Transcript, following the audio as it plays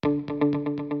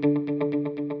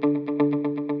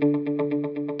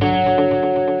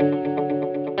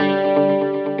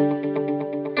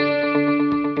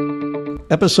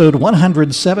Episode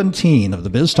 117 of the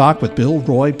Biz Talk with Bill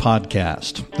Roy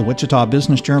podcast. The Wichita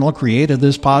Business Journal created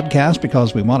this podcast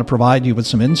because we want to provide you with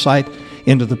some insight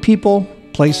into the people,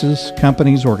 places,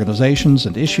 companies, organizations,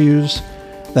 and issues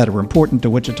that are important to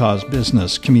Wichita's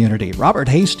business community. Robert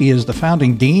Hasty is the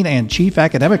founding dean and chief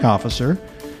academic officer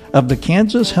of the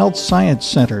Kansas Health Science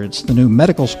Center. It's the new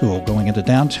medical school going into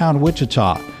downtown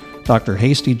Wichita. Dr.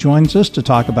 Hasty joins us to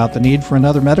talk about the need for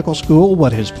another medical school,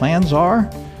 what his plans are,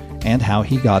 and how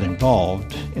he got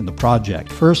involved in the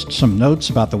project. First, some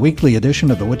notes about the weekly edition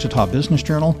of the Wichita Business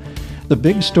Journal. The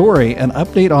big story, an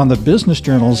update on the Business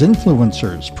Journal's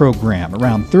Influencers program.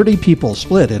 Around 30 people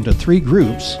split into 3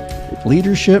 groups: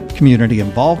 leadership, community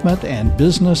involvement, and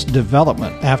business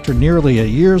development. After nearly a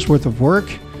year's worth of work,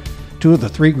 2 of the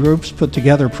 3 groups put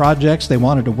together projects they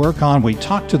wanted to work on. We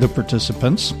talked to the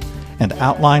participants and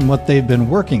outline what they've been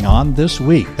working on this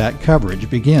week. That coverage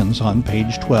begins on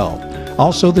page 12.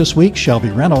 Also this week,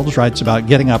 Shelby Reynolds writes about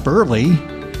getting up early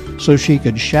so she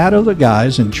could shadow the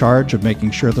guys in charge of making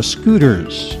sure the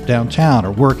scooters downtown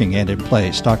are working and in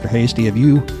place. Dr. Hasty, have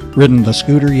you ridden the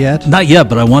scooter yet? Not yet,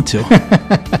 but I want to.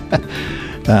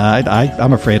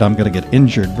 I'm afraid I'm going to get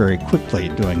injured very quickly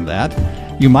doing that.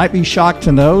 You might be shocked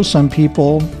to know some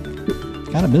people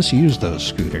kind of misuse those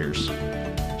scooters.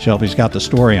 Shelby's got the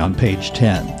story on page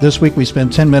 10. This week we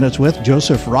spent 10 minutes with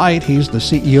Joseph Wright. He's the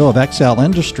CEO of XL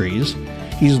Industries.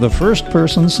 He's the first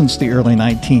person since the early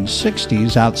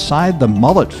 1960s outside the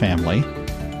Mullet family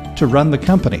to run the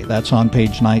company. That's on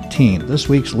page 19. This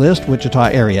week's list, Wichita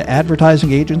area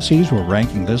advertising agencies. We're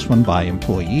ranking this one by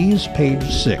employees, page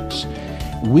 6.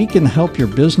 We can help your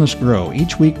business grow.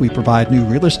 Each week we provide new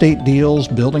real estate deals,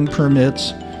 building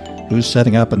permits, who's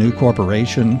setting up a new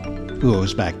corporation, who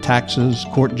owes back taxes,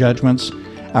 court judgments.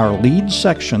 Our lead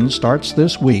section starts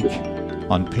this week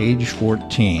on page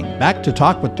 14. Back to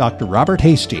talk with Dr. Robert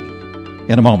Hasty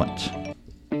in a moment.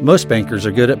 Most bankers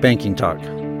are good at banking talk.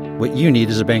 What you need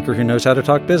is a banker who knows how to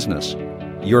talk business.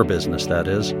 Your business, that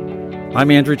is. I'm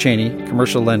Andrew Cheney,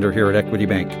 commercial lender here at Equity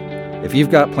Bank. If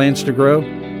you've got plans to grow,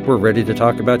 we're ready to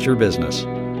talk about your business.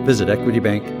 Visit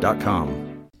equitybank.com.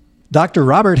 Dr.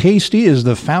 Robert Hasty is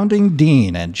the founding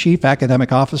dean and chief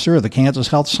academic officer of the Kansas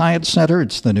Health Science Center.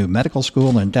 It's the new medical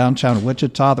school in downtown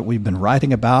Wichita that we've been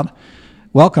writing about.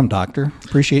 Welcome, Doctor.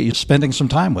 Appreciate you spending some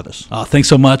time with us. Thanks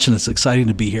so much, and it's exciting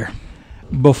to be here.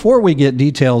 Before we get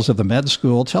details of the med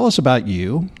school, tell us about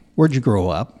you. Where'd you grow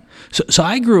up? So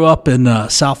I grew up in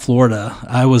South Florida.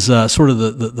 I was sort of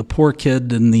the poor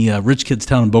kid in the rich kids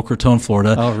town in Boca Raton,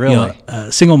 Florida. Oh, really?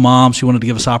 Single mom. She wanted to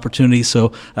give us opportunities.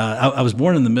 So I was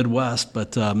born in the Midwest,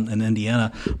 but in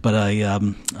Indiana.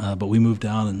 But we moved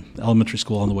down in elementary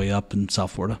school on the way up in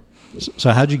South Florida.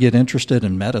 So how'd you get interested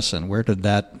in medicine? Where did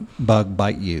that bug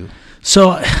bite you?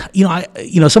 So,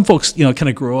 some folks, kind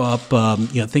of grow up,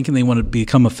 thinking they want to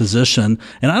become a physician.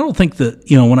 And I don't think that,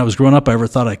 when I was growing up, I ever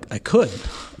thought I could.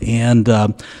 And,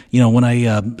 when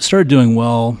I started doing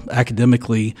well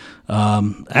academically,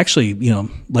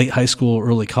 late high school,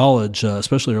 early college,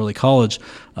 especially early college,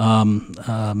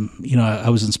 I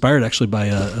was inspired actually by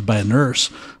a nurse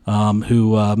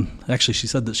who actually she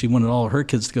said that she wanted all of her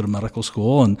kids to go to medical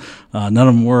school, and none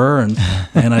of them were, and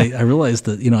I realized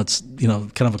that it's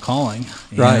kind of a calling,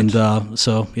 right? And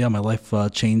my life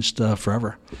changed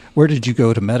forever. Where did you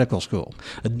go to medical school?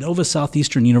 At Nova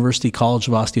Southeastern University College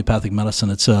of Osteopathic Medicine.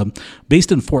 It's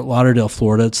based in Fort Lauderdale,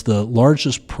 Florida. It's the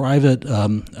largest private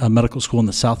medical school in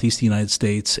the southeast United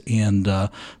States, and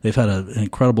they've had an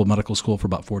incredible medical school for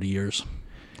about 40 years.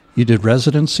 You did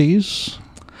residencies?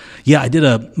 Yeah, I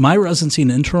did my residency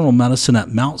in internal medicine at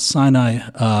Mount Sinai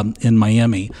in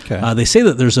Miami. Okay. They say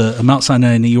that there's a Mount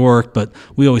Sinai in New York, but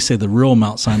we always say the real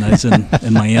Mount Sinai is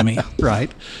in Miami.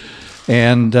 Right.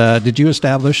 And did you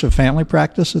establish a family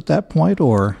practice at that point,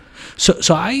 or?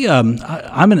 So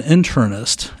I'm an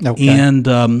internist, okay. And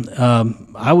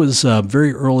I was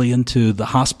very early into the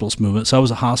hospitalist movement. So I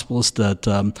was a hospitalist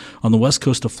on the west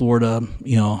coast of Florida,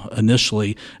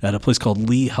 initially at a place called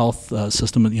Lee Health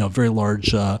System, a very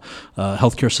large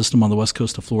healthcare system on the west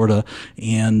coast of Florida.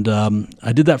 And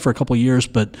I did that for a couple of years,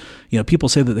 but people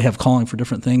say that they have calling for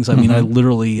different things. I mean, I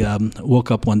literally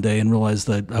woke up one day and realized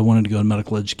that I wanted to go in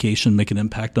medical education, make an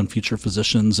impact on future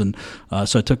physicians, and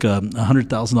so I took a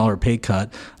 $100,000 pay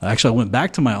cut. Actually, I went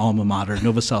back to my alma mater,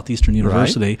 Nova Southeastern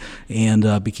University, right,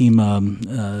 and became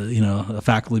a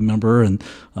faculty member, and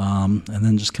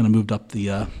then just kind of moved up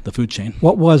the food chain.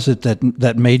 What was it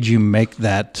that made you make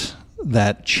that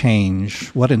change?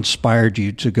 What inspired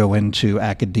you to go into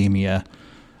academia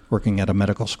working at a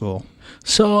medical school?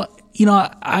 So,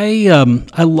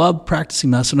 I love practicing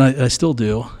medicine. I still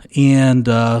do. And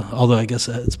although I guess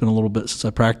it's been a little bit since I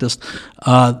practiced,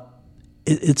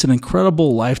 it's an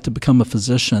incredible life to become a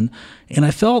physician. And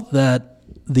I felt that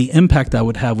the impact I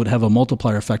would have a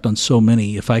multiplier effect on so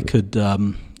many if I could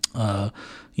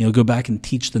go back and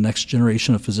teach the next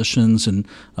generation of physicians and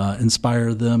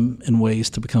inspire them in ways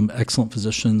to become excellent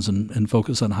physicians and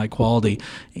focus on high quality.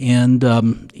 And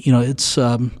it's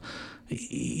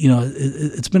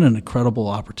been an incredible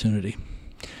opportunity.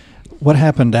 What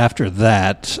happened after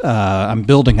that? I'm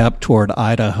building up toward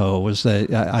Idaho.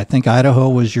 I think Idaho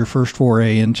was your first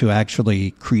foray into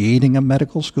actually creating a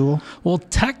medical school? Well,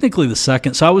 technically the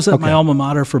second. So I was at my alma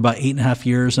mater for about 8.5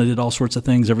 years, and I did all sorts of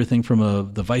things, everything from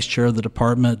the vice chair of the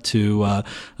department to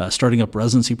starting up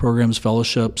residency programs,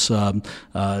 fellowships,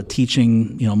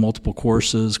 teaching multiple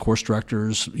courses, course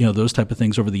directors, those type of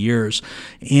things over the years.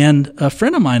 And a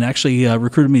friend of mine actually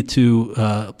recruited me to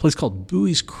a place called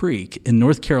Bowie's Creek in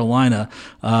North Carolina,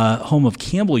 home of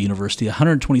Campbell University, a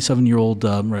 127-year-old,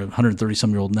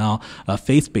 130-some-year-old now,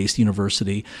 faith-based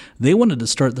university. They wanted to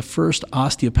start the first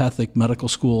osteopathic medical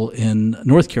school in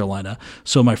North Carolina.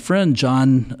 So my friend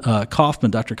John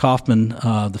Kaufman, Dr. Kaufman,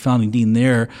 the founding dean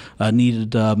there,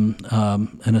 needed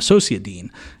an associate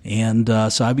dean. And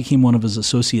so I became one of his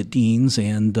associate deans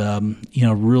and,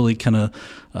 really kind of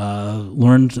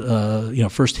learned,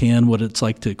 firsthand what it's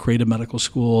like to create a medical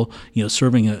school,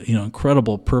 serving a,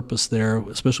 incredible purpose there,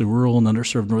 especially rural and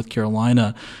underserved North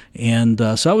Carolina. And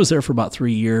so I was there for about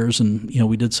 3 years, and,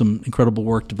 we did some incredible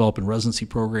work developing residency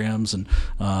programs and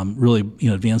really,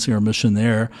 advancing our mission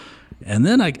there. And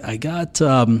then I got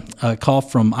a call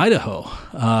from Idaho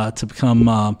to become,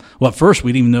 at first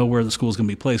we didn't even know where the school was going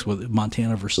to be placed, with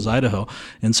Montana versus Idaho.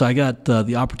 And so I got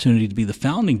the opportunity to be the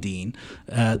founding dean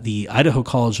at the Idaho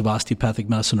College of Osteopathic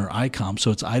Medicine, or ICOM.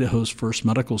 So it's Idaho's first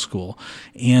medical school.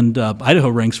 And Idaho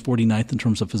ranks 49th in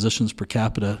terms of physicians per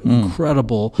capita.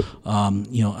 Incredible,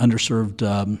 underserved,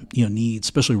 needs,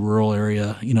 especially rural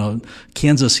area.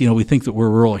 Kansas, we think that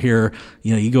we're rural here.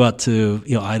 You go out to,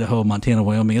 Idaho, Montana,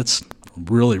 Wyoming, it's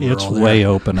really rural. It's way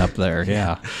open up there,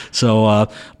 yeah. So,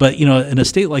 but in a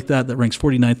state like that ranks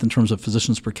 49th in terms of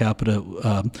physicians per capita,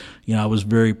 I was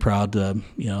very proud to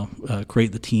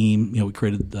create the team. We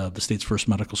created the state's first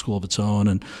medical school of its own,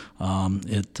 and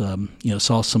it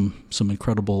saw some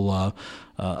incredible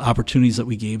opportunities that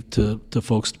we gave to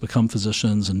folks to become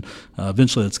physicians, and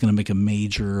eventually that's going to make a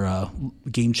major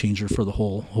game changer for the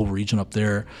whole region up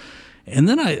there. And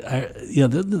then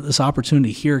this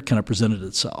opportunity here kind of presented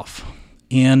itself.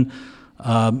 And,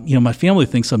 my family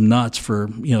thinks I'm nuts for,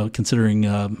 considering,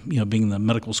 being in the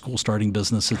medical school starting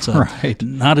business. It's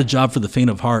not a job for the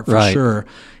faint of heart, for sure.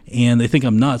 And they think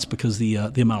I'm nuts because the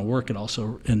amount of work it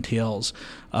also entails.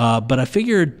 But I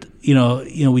figured,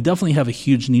 we definitely have a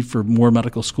huge need for more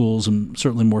medical schools and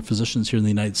certainly more physicians here in the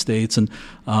United States. And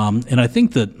I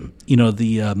think that,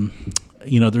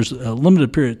 there's a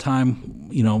limited period of time,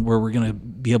 where we're going to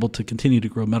be able to continue to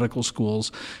grow medical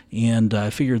schools, and I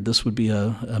figured this would be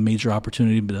a major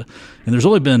opportunity. And there's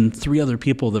only been 3 other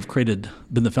people that have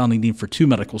been the founding dean for 2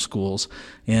 medical schools,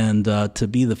 and to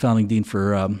be the founding dean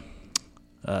for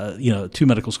 2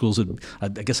 medical schools, I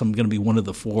guess I'm going to be one of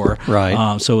the 4.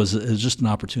 Right. So it was just an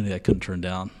opportunity I couldn't turn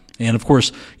down. And of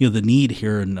course, the need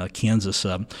here in Kansas,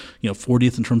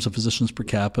 40th in terms of physicians per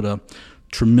capita,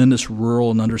 tremendous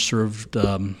rural and underserved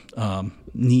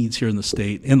needs here in the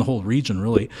state and the whole region,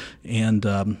 really. And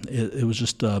it was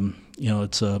just,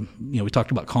 we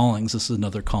talked about callings. This is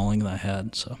another calling that I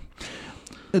had. So,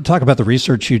 talk about the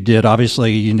research you did.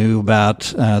 Obviously, you knew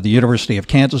about the University of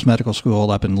Kansas Medical School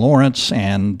up in Lawrence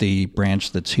and the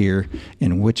branch that's here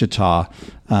in Wichita.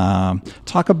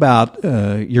 Talk about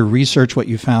your research, what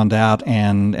you found out,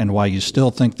 and why you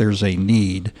still think there's a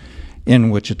need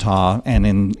in Wichita and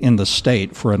in the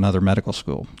state for another medical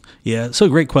school. Yeah, so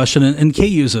great question. And KU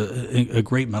is a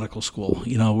great medical school.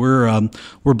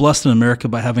 We're blessed in America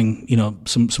by having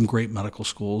some great medical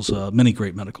schools, many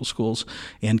great medical schools,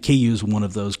 and KU is one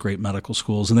of those great medical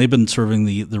schools. And they've been serving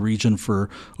the region for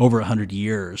over 100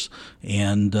 years.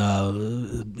 And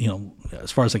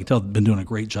as far as I can tell, they've been doing a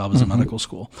great job as a medical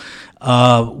school.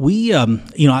 I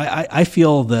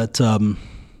feel that.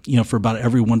 For about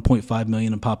every 1.5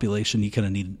 million in population, you kind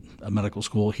of need a medical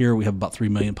school. Here we have about 3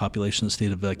 million population in the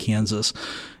state of Kansas.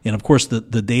 And of course, the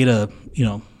data,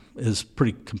 is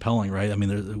pretty compelling, right? I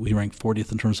mean, we rank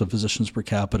 40th in terms of physicians per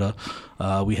capita.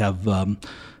 We have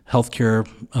healthcare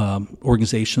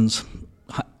organizations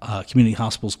community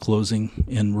hospitals closing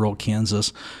in rural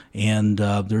Kansas, and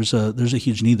there's a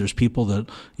huge need. There's people that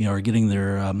are getting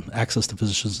their access to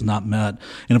physicians not met,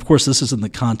 and of course this is in the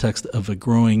context of a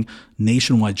growing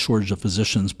nationwide shortage of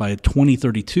physicians. By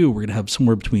 2032, we're going to have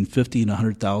somewhere between 50 and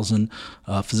 100,000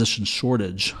 physician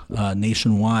shortage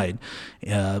nationwide,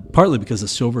 partly because of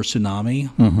the silver tsunami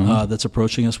that's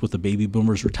approaching us with the baby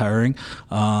boomers retiring,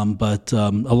 but a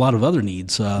lot of other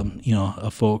needs,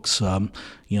 of folks,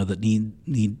 that need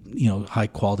high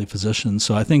quality physicians.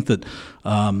 So I think that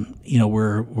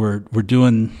we're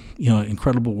doing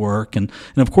incredible work, and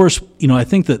of course I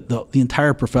think that the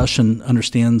entire profession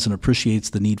understands and appreciates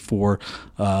the need for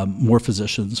more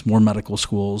physicians, more medical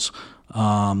schools.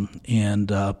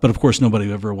 But of course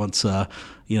nobody ever wants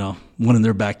one in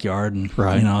their backyard, and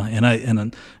right.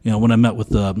 When I met with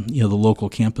the local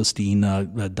campus dean,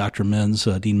 Dr.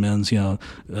 Menz, Dean Menz,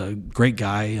 great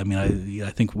guy. I mean, I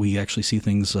think we actually see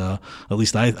things, at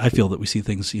least I feel that we see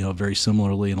things very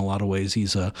similarly in a lot of ways.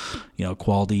 He's a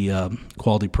quality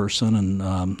person, and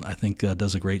I think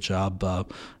does a great job,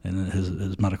 and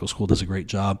his medical school does a great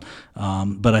job.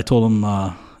 But I told him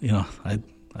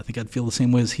I think I'd feel the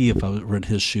same way as he if I were in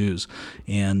his shoes.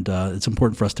 And it's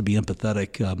important for us to be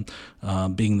empathetic,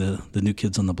 being the new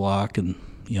kids on the block and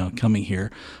coming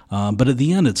here. But at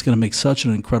the end, it's going to make such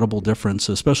an incredible difference,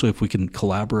 especially if we can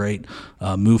collaborate,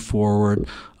 move forward,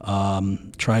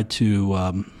 try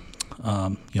to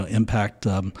impact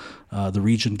the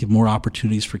region, give more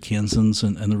opportunities for Kansans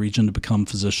and the region to become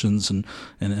physicians and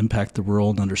impact the rural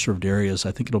and underserved areas.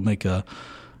 I think it'll make a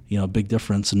big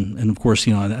difference. And of course,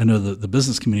 I know the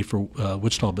business community for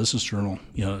Wichita Business Journal,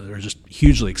 they're just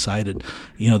hugely excited.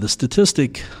 The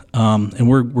statistic, and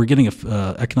we're getting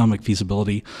a economic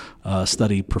feasibility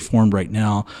study performed right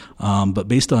now, but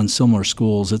based on similar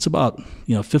schools, it's about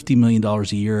 $50 million a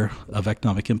year of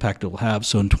economic impact it will have.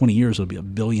 So in 20 years, it'll be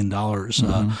 $1 billion,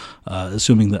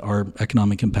 assuming that our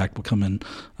economic impact will come in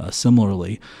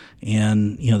similarly.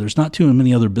 And there's not too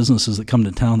many other businesses that come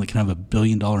to town that can have $1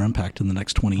 billion impact in the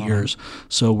next 20 years.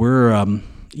 So we're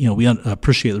we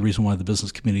appreciate the reason why the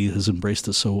business community has embraced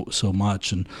this so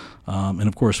much, and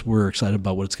of course we're excited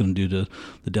about what it's going to do to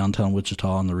the downtown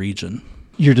Wichita and the region.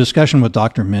 Your discussion with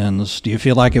Dr. Menz, do you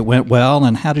feel like it went well,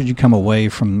 and how did you come away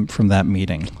from that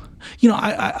meeting?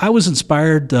 I was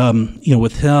inspired,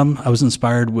 with him. I was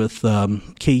inspired with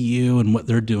KU and what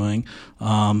they're doing.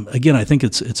 Again, I think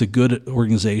it's a good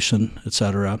organization, et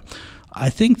cetera. I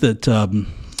think that,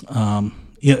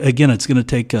 again, it's going to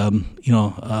take, I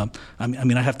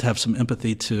have to have some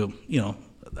empathy to,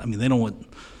 they don't want,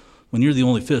 when you're the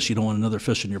only fish, you don't want another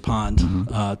fish in your pond,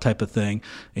 type of thing.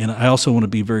 And I also want to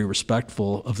be very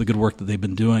respectful of the good work that they've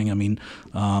been doing. I mean,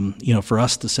 for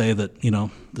us to say that,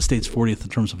 the state's 40th in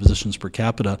terms of physicians per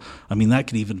capita, I mean, that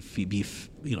could even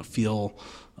feel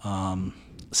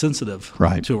sensitive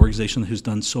right. to an organization who's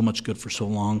done so much good for so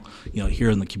long, here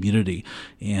in the community.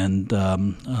 And,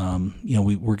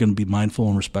 we're going to be mindful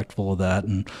and respectful of that,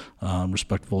 and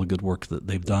respectful of good work that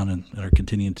they've done and are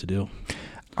continuing to do.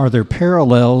 Are there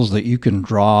parallels that you can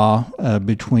draw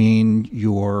between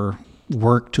your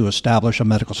work to establish a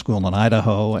medical school in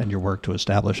Idaho and your work to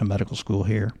establish a medical school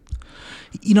here?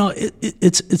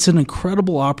 It's an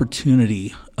incredible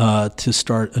opportunity to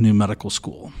start a new medical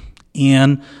school,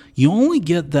 and you only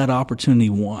get that opportunity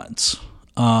once,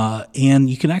 and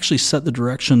you can actually set the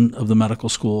direction of the medical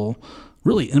school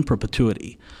really in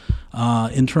perpetuity,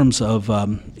 in terms of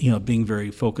being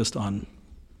very focused on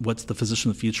what's the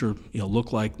physician of the future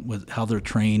look like, with how they're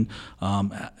trained,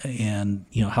 and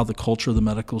how the culture of the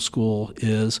medical school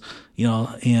is,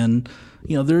 and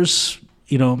there's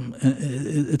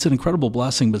it's an incredible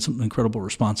blessing, but it's an incredible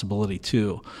responsibility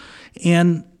too.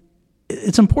 And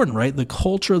it's important, right? The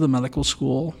culture of the medical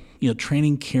school,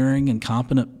 training caring and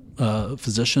competent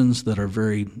physicians that are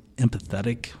very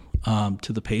empathetic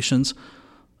to the patients.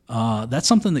 That's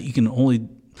something that you can only.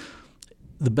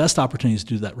 The best opportunity is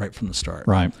to do that right from the start.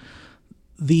 Right.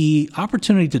 The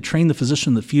opportunity to train the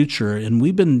physician of the future, and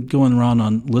we've been going around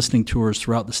on listening tours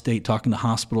throughout the state, talking to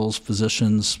hospitals,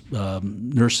 physicians,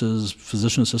 nurses,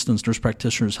 physician assistants, nurse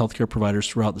practitioners, healthcare providers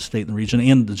throughout the state and the region,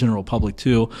 and the general public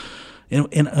too.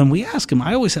 And we ask them,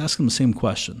 I always ask them the same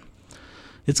question.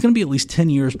 It's going to be at least 10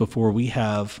 years before we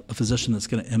have a physician that's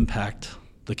going to impact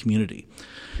the community.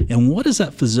 And what does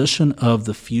that physician of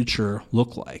the future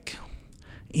look like?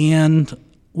 And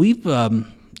we've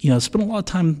spent a lot of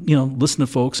time listening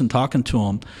to folks and talking to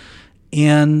them,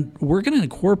 and we're going to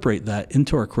incorporate that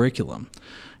into our curriculum.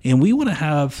 And we want to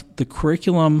have the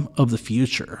curriculum of the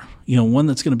future, one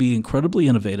that's going to be incredibly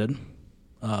innovative,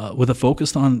 with a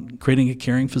focus on creating a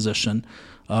caring physician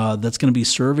that's going to be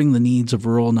serving the needs of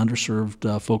rural and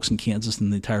underserved folks in Kansas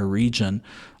and the entire region.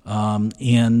 And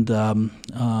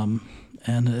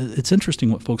it's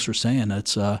interesting what folks are saying.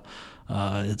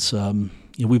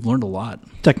 We've learned a lot.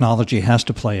 Technology has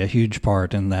to play a huge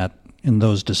part in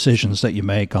those decisions that you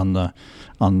make on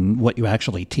what you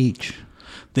actually teach.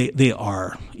 They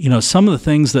are. Some of the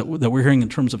things that we're hearing in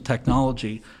terms of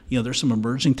technology, there's some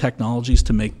emerging technologies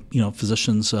to make,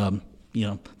 physicians, that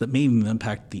may even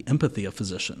impact the empathy of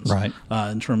physicians. Right.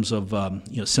 In terms of,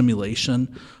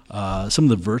 simulation, some of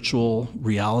the virtual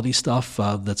reality stuff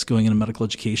that's going into medical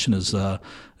education is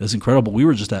incredible. We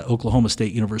were just at Oklahoma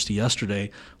State University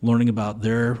yesterday learning about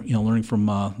learning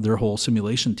from their whole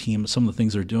simulation team, some of the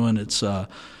things they're doing. It's,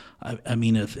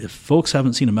 if folks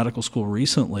haven't seen a medical school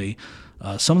recently,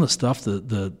 some of the stuff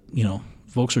that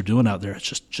folks are doing out there,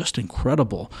 it's just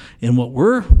incredible. And what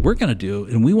we're going to do,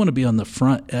 and we want to be on the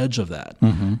front edge of that,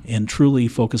 and truly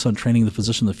focus on training the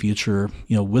physician of the future,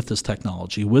 with this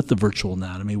technology, with the virtual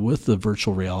anatomy, with the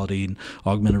virtual reality and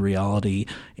augmented reality,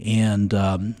 and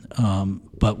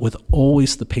but with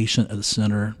always the patient at the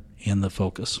center and the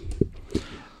focus.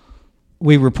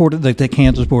 We reported that the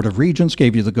Kansas Board of Regents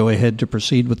gave you the go-ahead to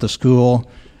proceed with the school.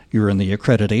 You're in the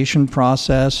accreditation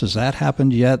process. Has that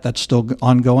happened yet? That's still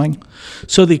ongoing?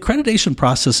 So the accreditation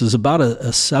process is about a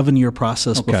 7-year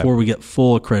process before we get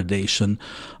full accreditation.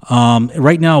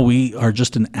 Right now, we are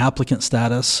just in applicant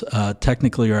status.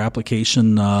 Technically, our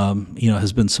application,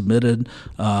 has been submitted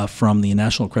from the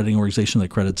National Accrediting Organization that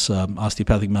accredits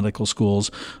osteopathic medical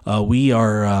schools. We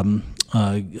are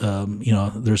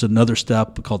there's another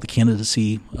step called the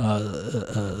candidacy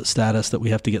status that we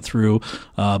have to get through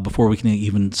before we can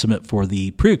even submit for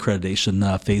the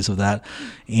pre-accreditation phase of that.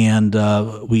 And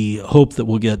we hope that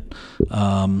we'll get,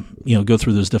 go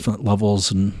through those different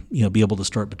levels and, be able to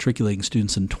start matriculating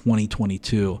students in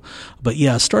 2022. But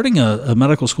yeah, starting a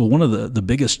medical school, one of the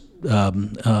biggest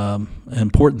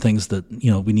important things that,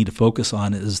 we need to focus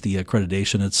on is the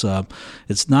accreditation.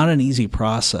 It's not an easy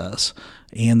process.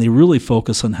 And they really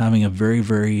focus on having a very,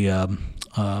 very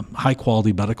high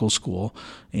quality medical school,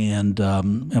 and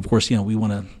of course, we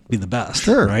want to be the best,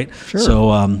 right? Sure.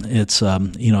 So it's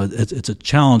it's a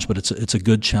challenge, but it's a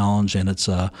good challenge, and it's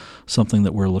something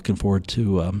that we're looking forward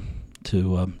to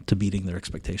beating their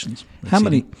expectations. How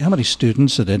many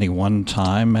students at any one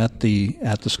time at the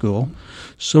school?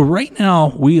 So right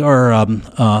now we are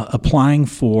applying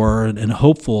for and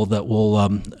hopeful that we'll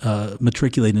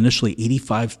matriculate initially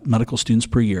 85 medical students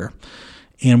per year,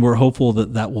 and we're hopeful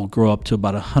that will grow up to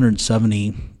about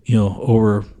 170.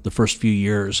 Over the first few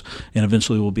years, and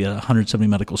eventually we'll be at 170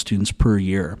 medical students per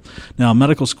year. Now,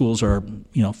 medical schools are,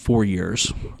 4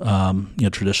 years,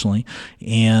 traditionally,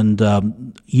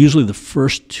 and usually the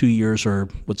first 2 years are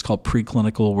what's called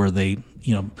preclinical, where they,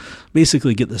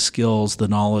 basically get the skills, the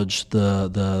knowledge,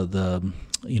 the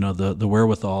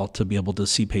wherewithal to be able to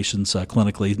see patients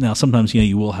clinically. Now, sometimes,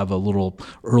 you will have a little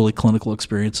early clinical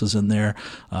experiences in there,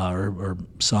 or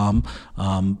some,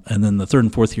 and then the third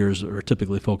and fourth years are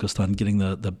typically focused on getting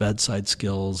the bedside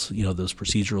skills, those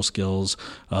procedural skills,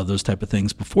 those type of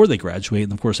things before they graduate.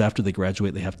 And of course, after they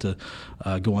graduate, they have to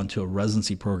go on to a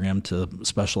residency program to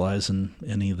specialize in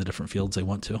any of the different fields they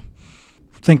want to.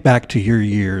 Think back to your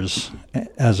years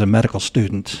as a medical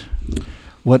student.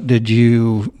 What did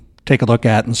you take a look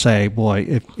at and say,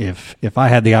 boy, if I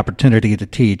had the opportunity to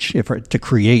teach, to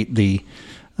create the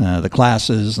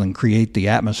classes and create the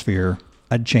atmosphere,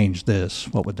 I'd change this.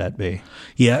 What would that be?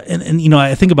 Yeah, and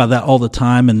I think about that all the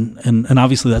time, and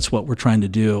obviously that's what we're trying to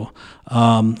do.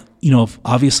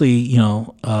 Obviously,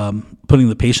 putting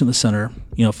the patient in the center,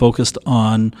 focused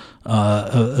on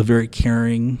a very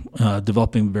caring,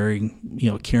 developing very,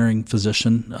 caring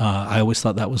physician. I always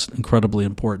thought that was incredibly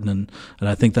important, and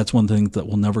I think that's one thing that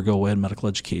will never go away in medical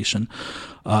education.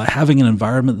 Having an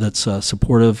environment that's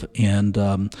supportive and,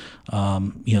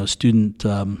 student,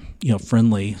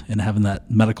 friendly, and having that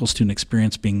medical student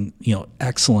experience being,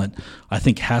 excellent, I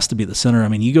think has to be the center. I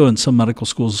mean, you go in some medical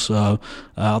schools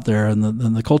out there, and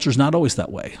the culture's not always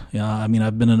that way.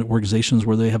 I've been in organizations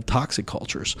where they have toxic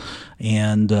cultures,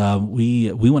 and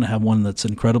we want to have one that's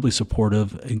incredibly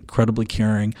supportive, incredibly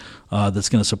caring, that's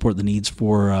going to support the needs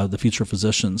for the future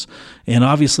physicians. And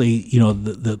obviously,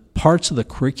 the parts of the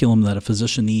curriculum that a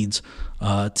physician needs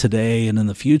today and in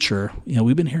the future,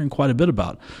 we've been hearing quite a bit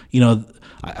about.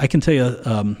 I can tell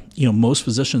you, most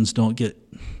physicians don't get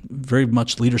very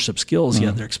much leadership skills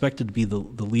yet. They're expected to be the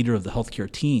leader of the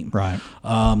healthcare team. Right.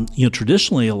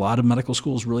 Traditionally, a lot of medical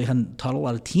schools really hadn't taught a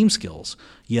lot of team skills,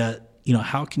 yet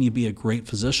how can you be a great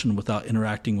physician without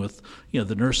interacting with,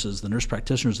 the nurses, the nurse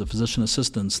practitioners, the physician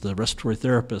assistants, the respiratory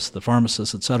therapists, the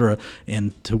pharmacists, et cetera,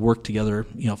 and to work together,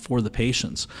 for the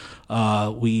patients.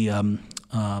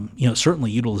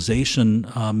 Certainly utilization,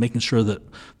 making sure that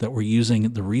we're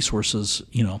using the resources,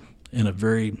 in a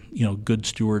very, good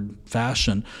steward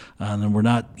fashion, and then we're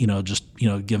not, just,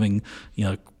 giving,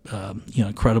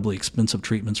 incredibly expensive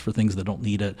treatments for things that don't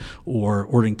need it, or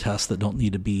ordering tests that don't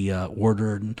need to be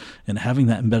ordered, and having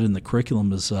that embedded in the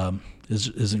curriculum is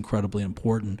incredibly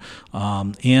important.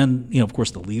 And of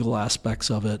course, the legal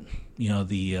aspects of it,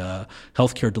 the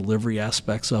healthcare delivery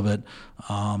aspects of it.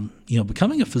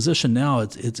 Becoming a physician now,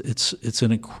 it's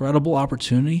an incredible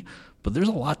opportunity. But there's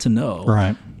a lot to know.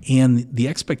 Right. And the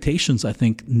expectations, I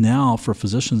think, now for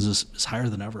physicians is higher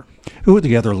than ever. Who are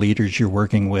the other leaders you're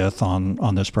working with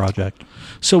on this project?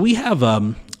 So we have,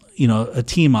 a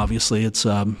team, obviously. It's,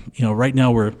 right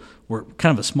now we're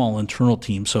kind of a small internal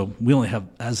team. So we only have,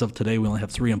 as of today,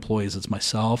 3 employees. It's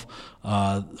myself,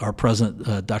 our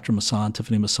president, Dr. Masson,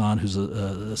 Tiffany Masson, who's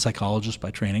a psychologist by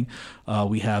training.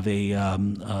 We have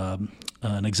an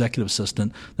executive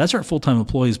assistant. That's our full-time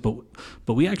employees, but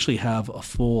we actually have a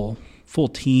full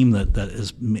team that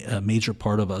is a major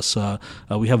part of us.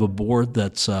 We have a board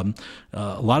that's a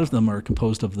lot of them are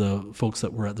composed of the folks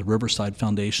that were at the Riverside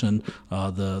Foundation,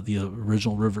 the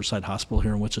original Riverside Hospital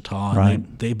here in Wichita. Right.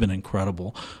 And they've been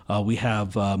incredible. We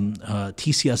have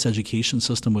TCS Education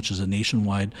System, which is a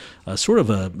nationwide sort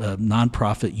of a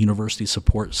nonprofit university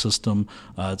support system.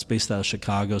 It's based out of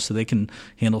Chicago, so they can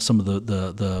handle some of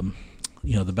the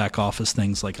back office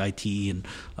things like IT and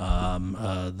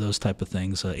those type of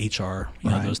things, HR,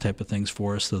 right. those type of things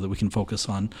for us, so that we can focus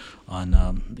on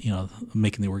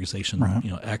making the organization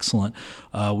excellent.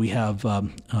 We have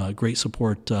great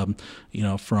support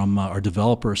from our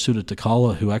developer Sudha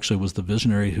Takala, who actually was the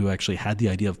visionary who actually had the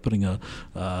idea of putting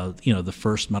the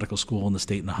first medical school in the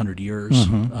state in 100 years,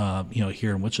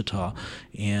 here in Wichita,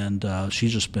 and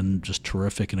she's just been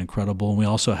terrific and incredible. And we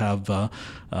also have a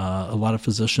lot of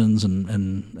physicians and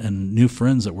new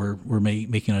friends that we're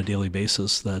making on a daily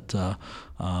basis that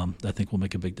I think will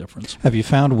make a big difference. Have you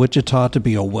found Wichita to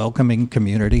be a welcoming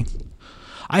community?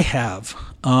 I have.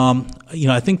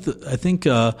 I think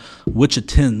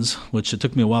Wichitans, which it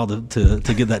took me a while to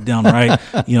get that down right,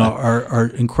 are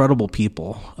incredible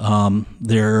people.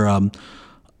 They're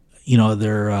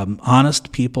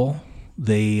honest people.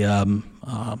 They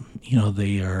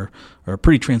they are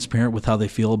pretty transparent with how they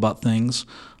feel about things.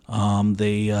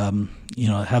 They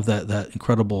have that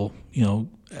incredible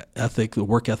ethic, the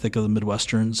work ethic of the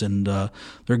Midwesterns, and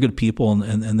they're good people,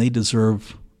 and they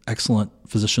deserve excellent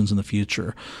physicians in the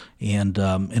future, and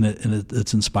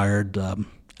it's inspired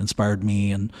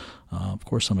me, and of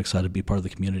course I'm excited to be part of the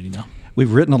community now.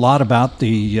 We've written a lot about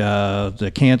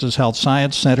the Kansas Health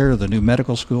Science Center, the new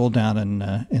medical school down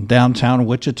in downtown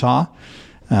Wichita,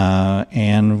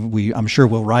 and I'm sure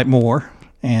we'll write more,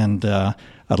 and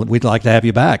we'd like to have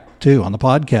you back too on the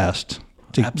podcast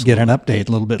to Absolutely. Get an update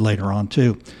a little bit later on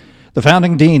too. The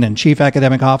founding dean and chief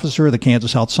academic officer of the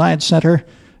Kansas Health Science Center,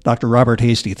 Dr. Robert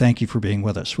Hasty, thank you for being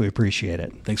with us. We appreciate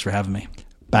it. Thanks for having me.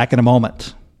 Back in a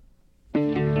moment.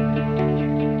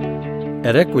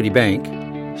 At Equity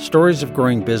Bank, stories of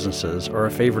growing businesses are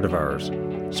a favorite of ours,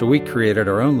 so we created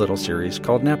our own little series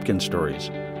called Napkin Stories.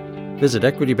 Visit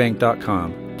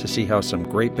equitybank.com to see how some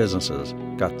great businesses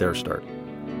got their start.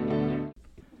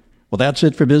 Well, that's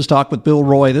it for Biz Talk with Bill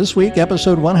Roy this week,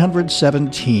 episode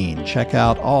 117. Check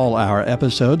out all our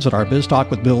episodes at our Biz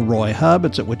Talk with Bill Roy hub.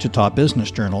 It's at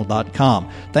wichitabusinessjournal.com.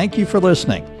 Thank you for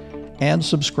listening and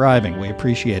subscribing. We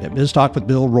appreciate it. Biz Talk with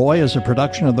Bill Roy is a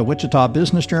production of the Wichita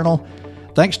Business Journal.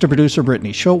 Thanks to producer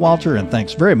Brittany Showalter, and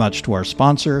thanks very much to our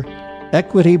sponsor,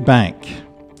 Equity Bank.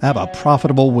 Have a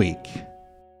profitable week.